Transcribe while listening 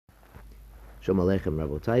Shalom Aleichem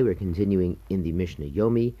Rabotai. We're continuing in the Mishnah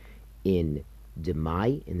Yomi in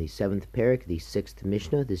Demai, in the 7th parak, the 6th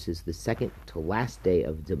Mishnah. This is the second to last day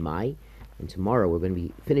of Demai, and tomorrow we're going to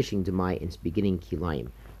be finishing Demai and beginning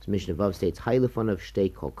Kilayim. So Mishnah Vav states, Hailefon of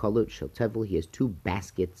Shtei Kol Kalut Shel Tevel. He has two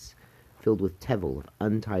baskets filled with Tevel, of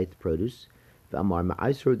untithed produce. V'amar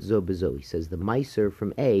Ma'asrot Zo Bezo. He says the Meiser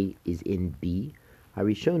from A is in B.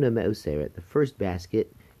 Harishona Me'oseret. The first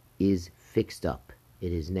basket is fixed up.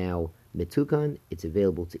 It is now Metukan, it's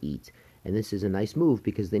available to eat. And this is a nice move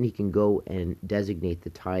because then he can go and designate the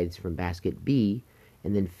tithes from basket B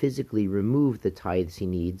and then physically remove the tithes he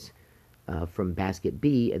needs from basket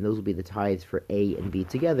B, and those will be the tithes for A and B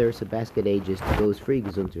together. So basket A just goes free,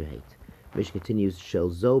 gesundheit. Mishnah continues, Shel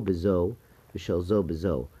Zo Bezo, Shel Zo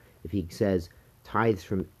Bezo. If he says tithes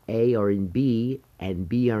from A are in B and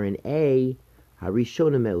B are in A,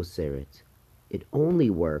 Harishona Me'oseret. It only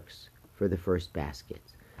works for the first basket.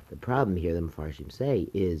 The problem here, the Mefarshim say,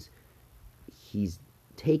 is he's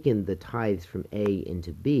taken the tithes from A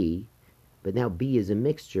into B, but now B is a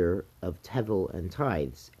mixture of tevel and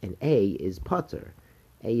tithes, and A is putter.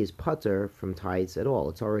 A is putter from tithes at all.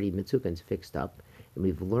 It's already metukan, it's fixed up. And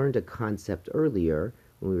we've learned a concept earlier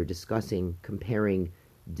when we were discussing comparing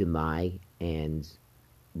demai and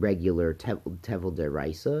regular tevel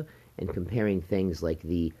deraisa, and comparing things like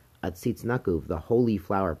the atzitz nakuv, the holy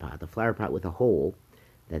flower pot, the flower pot with a hole,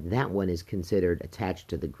 that one is considered attached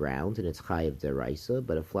to the ground, and it's chayav deraisa,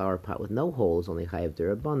 but a flower pot with no holes, only chayav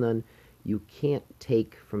derabanan. You can't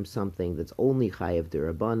take from something that's only chayav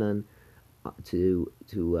derabanan to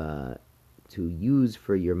use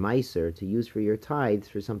for your meiser, to use for your tithes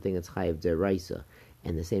for something that's chayav deraisa.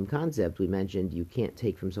 And the same concept we mentioned, you can't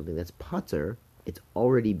take from something that's pater. It's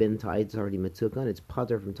already been tithed, it's already mitzukan, it's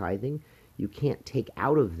pater from tithing. You can't take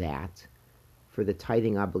out of that for the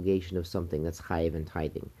tithing obligation of something that's chayiv and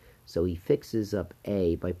tithing. So he fixes up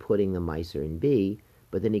A by putting the meiser in B,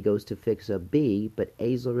 but then he goes to fix up B, but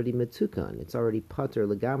A is already mitzukan. It's already pater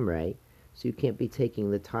legamre, so you can't be taking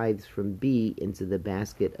the tithes from B into the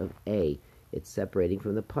basket of A. It's separating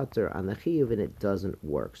from the pater on the chiyuv, and it doesn't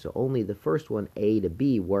work. So only the first one, A to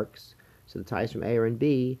B, works. So the tithes from A are in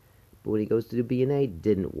B, but when he goes to do B and A, it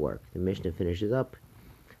didn't work. The Mishnah finishes up,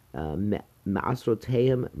 Ma'asrot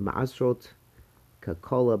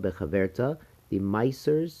Kakola bechaverta, the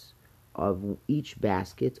meisers of each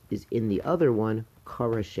basket is in the other one,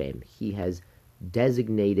 karashem. He has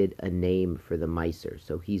designated a name for the meiser.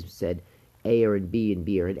 So he's said A are in B and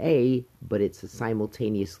B are in A, but it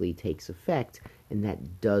simultaneously takes effect, and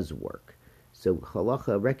that does work. So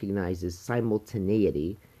halacha recognizes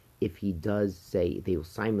simultaneity. If he does say they will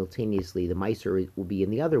simultaneously, the meiser will be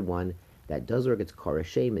in the other one, that does work. It's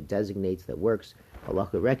karashem, it designates, that works.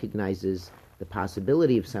 Halacha recognizes the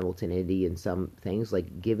possibility of simultaneity in some things,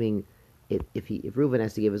 like giving, if Reuven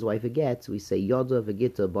has to give his wife a get, we say yoda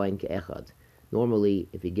v'gita bain ke'echad. Normally,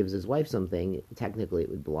 if he gives his wife something, technically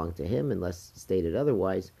it would belong to him unless stated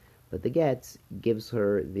otherwise. But the get gives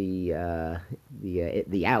her the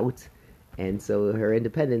out, and so her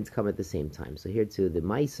independence come at the same time. So here too, the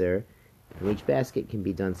meiser from each basket can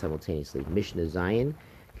be done simultaneously. Mishnah Zion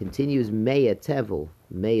continues, Meya tevel,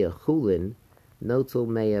 Meya chulin, Notel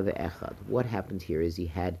Meya ve'echad. What happened here is he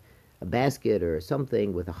had a basket or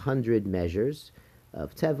something with 100 measures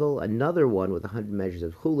of tevel, another one with 100 measures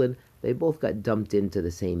of chulin. They both got dumped into the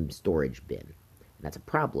same storage bin. And that's a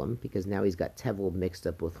problem because now he's got tevel mixed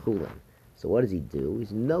up with chulin. So what does he do?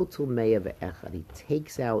 He's Notel Meya ve'echad. He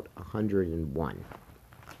takes out 101.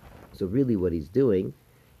 So really what he's doing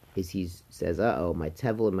is he says, my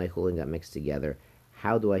tevel and my chulin got mixed together.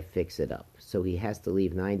 How do I fix it up? So he has to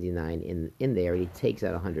leave 99 in there. He takes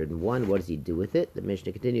out 101. What does he do with it? The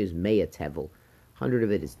Mishnah continues, Meya tevel. 100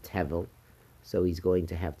 of it is tevel. So he's going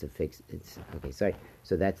to have to fix it.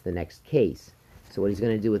 So that's the next case. So what he's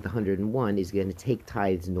going to do with the 101 is going to take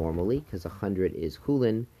tithes normally, because 100 is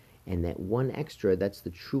chulin, and that one extra, that's the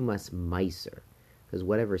trumas meiser. Because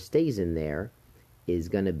whatever stays in there is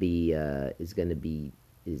going to be chulin,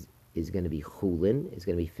 is going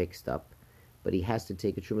to be fixed up. But he has to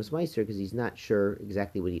take a trumas meiser because he's not sure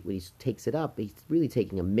exactly when he takes it up. He's really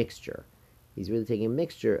taking a mixture. He's really taking a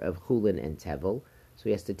mixture of chulin and tevel. So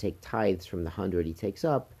he has to take tithes from the 100 he takes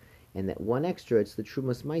up, and that one extra, it's the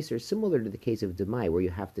trumas meiser, similar to the case of demai, where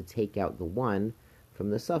you have to take out the one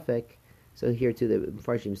from the suffix. So here too, the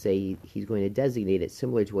Mepharshim say he's going to designate it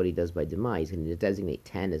similar to what he does by demai. He's going to designate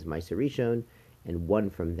 10 as meiser rishon, and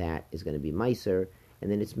one from that is going to be meiser. And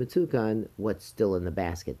then it's metukan, what's still in the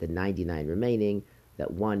basket, the 99 remaining, that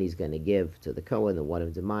one he's going to give to the Kohen, the one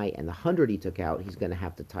of Demai, and the 100 he took out, he's going to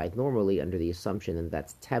have to tithe normally under the assumption that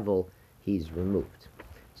that's tevel, he's removed.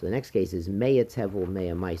 So the next case is Mea Tevel,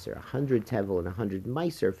 Mea Meiser. 100 Tevel and 100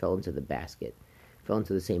 Meiser fell into the basket, fell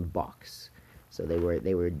into the same box. So they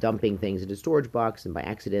were dumping things into a storage box, and by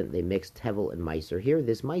accident they mixed Tevel and Meiser. Here,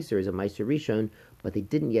 this Meiser is a Meiser Rishon, but they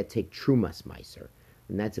didn't yet take Trumas Meiser,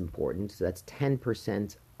 and that's important. So that's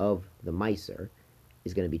 10% of the Meiser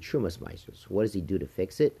is going to be Trumas Meiser. So what does he do to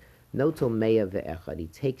fix it? Notel Mea ve'echad. He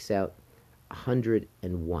takes out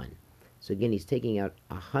 101. So again, he's taking out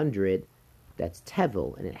 100. That's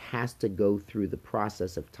Tevel, and it has to go through the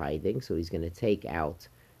process of tithing. So he's going to take out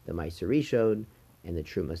the Meiser Rishon and the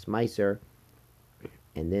Trumas Meiser,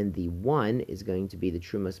 and then the 1 is going to be the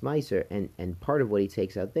Trumas Meiser, and part of what he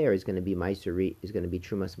takes out there is going to be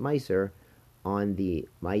Trumas Meiser on the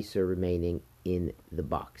Meiser remaining in the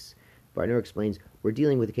box. Bartner explains, we're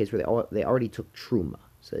dealing with a case where they already took Truma.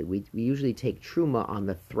 So we usually take Truma on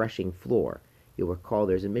the threshing floor. You'll recall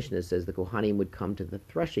there's a Mishnah that says the Kohanim would come to the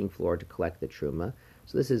threshing floor to collect the Truma.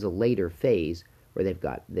 So this is a later phase where they've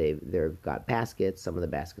got baskets. Some of the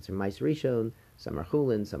baskets are Meiser Rishon, some are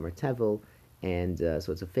Chulin, some are Tevel, and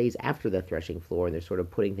so it's a phase after the threshing floor, and they're sort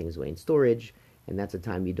of putting things away in storage, and that's a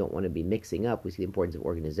time you don't want to be mixing up. We see the importance of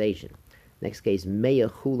organization. Next case, Mea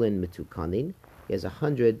Chulin Mitukanin. He has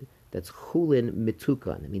 100, that's Chulin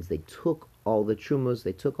Mitukan. It means they took all the Trumos,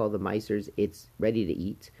 they took all the Meisers, it's ready to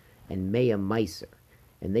eat, and Mea Meiser,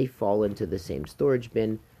 and they fall into the same storage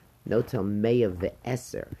bin. Notel Mea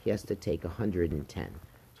Ve'eser, he has to take 110. So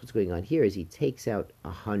what's going on here is he takes out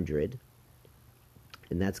 100,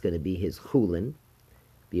 and that's going to be his Chulin.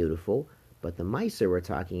 Beautiful. But the Meiser we're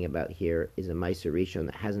talking about here is a Meiser Rishon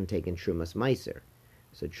that hasn't taken Trumas Meiser.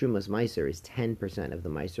 So Trumas Meiser is 10% of the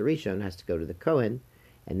Meiser Rishon, has to go to the Kohen,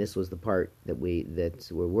 and this was the part that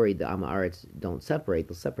we're worried the Am Haaretz don't separate.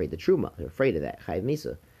 They'll separate the Truma. They're afraid of that, Chayiv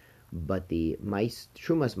Misa. But the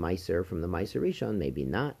Trumas Meiser from the Meiser Rishon, maybe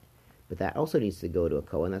not. But that also needs to go to a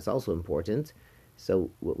Kohen. That's also important.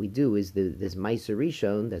 So what we do is this Meiser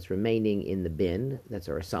Rishon that's remaining in the bin, that's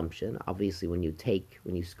our assumption. Obviously, when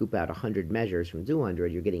you scoop out 100 measures from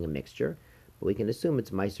 200, you're getting a mixture. But we can assume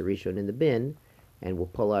it's Meiser Rishon in the bin, and we'll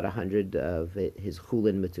pull out 100 of his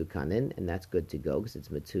Chulin Metukanin, and that's good to go because it's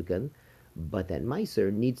Metukan. But that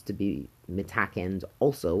Meiser needs to be Mitakend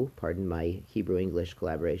also, pardon my Hebrew-English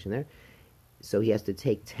collaboration there. So he has to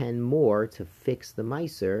take 10 more to fix the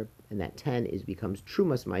Meiser, and that 10 becomes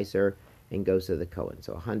Trumas Meiser, and goes to the Kohen.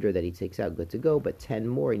 So 100 that he takes out, good to go, but 10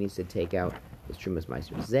 more he needs to take out as Trumas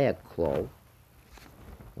Meiser. Zeh Klol.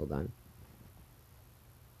 Hold on.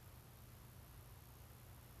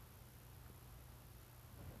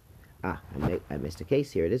 I missed a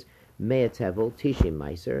case. Here it is. Mea Tevel, Tishim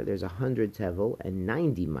Meiser. There's 100 Tevel and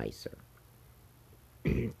 90 Meiser.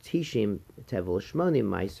 Tishim Tevel, Shmonim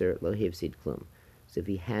Meiser, Lo Hivsid Klum. So if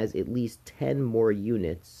he has at least 10 more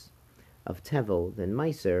units of Tevel than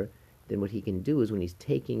Meiser, then what he can do is when he's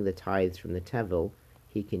taking the tithes from the Tevel,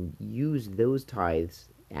 he can use those tithes,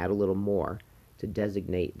 add a little more, to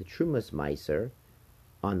designate the Trumas Meiser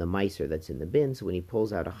on the Meiser that's in the bin. So when he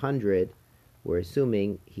pulls out 100, we're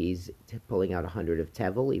assuming he's pulling out 100 of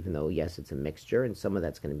Tevel, even though, yes, it's a mixture, and some of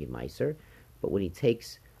that's going to be Meiser. But when he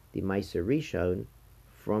takes the Meiser Rishon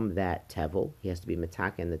from that Tevel, he has to be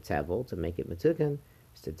Metakan the Tevel to make it Metukan,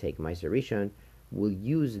 is to take Meiser Rishon. We'll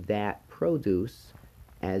use that produce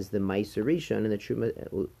as the Meiser Rishon and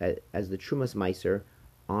the Trumas Meiser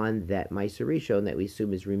on that Meiser Rishon that we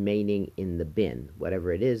assume is remaining in the bin.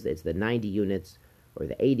 Whatever it is, it's the 90 units or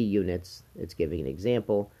the 80 units. It's giving an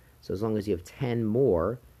example. So as long as you have 10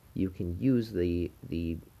 more, you can use the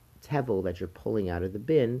Tevel that you're pulling out of the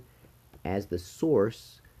bin as the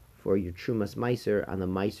source for your Trumas Meiser on the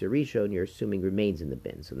Meiser Rishon you're assuming remains in the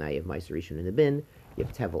bin. So now you have Meiser Rishon in the bin, you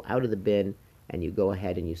have Tevel out of the bin, and you go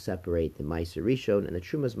ahead and you separate the Meiser Rishon and the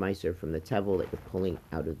Trumas Meiser from the Tevel that you're pulling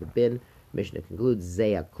out of the bin. Mishnah concludes,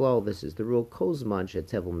 Zeh Klol, this is the rule, Kozman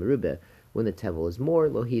Tevel Merubeh, when the Tevel is more,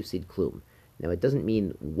 Lo Hivsid Klum. Now it doesn't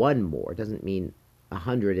mean one more, it doesn't mean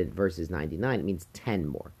 100 versus 99, it means 10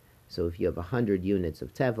 more. So if you have 100 units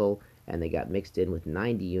of Tevel, and they got mixed in with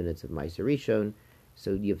 90 units of Meiser Rishon,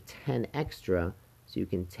 so you have 10 extra, so you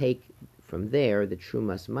can take from there the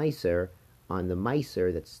Trumas Meiser on the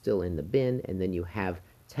Meiser that's still in the bin, and then you have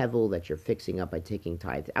Tevel that you're fixing up by taking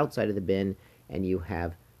tithes outside of the bin, and you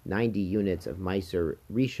have 90 units of Meiser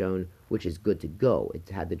Rishon, which is good to go. It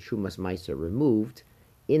had the Trumas Meiser removed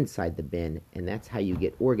inside the bin, and that's how you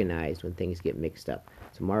get organized when things get mixed up.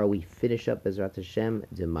 Tomorrow we finish up Bezrat Hashem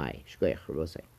Demai. Shkoyach, Rabosai.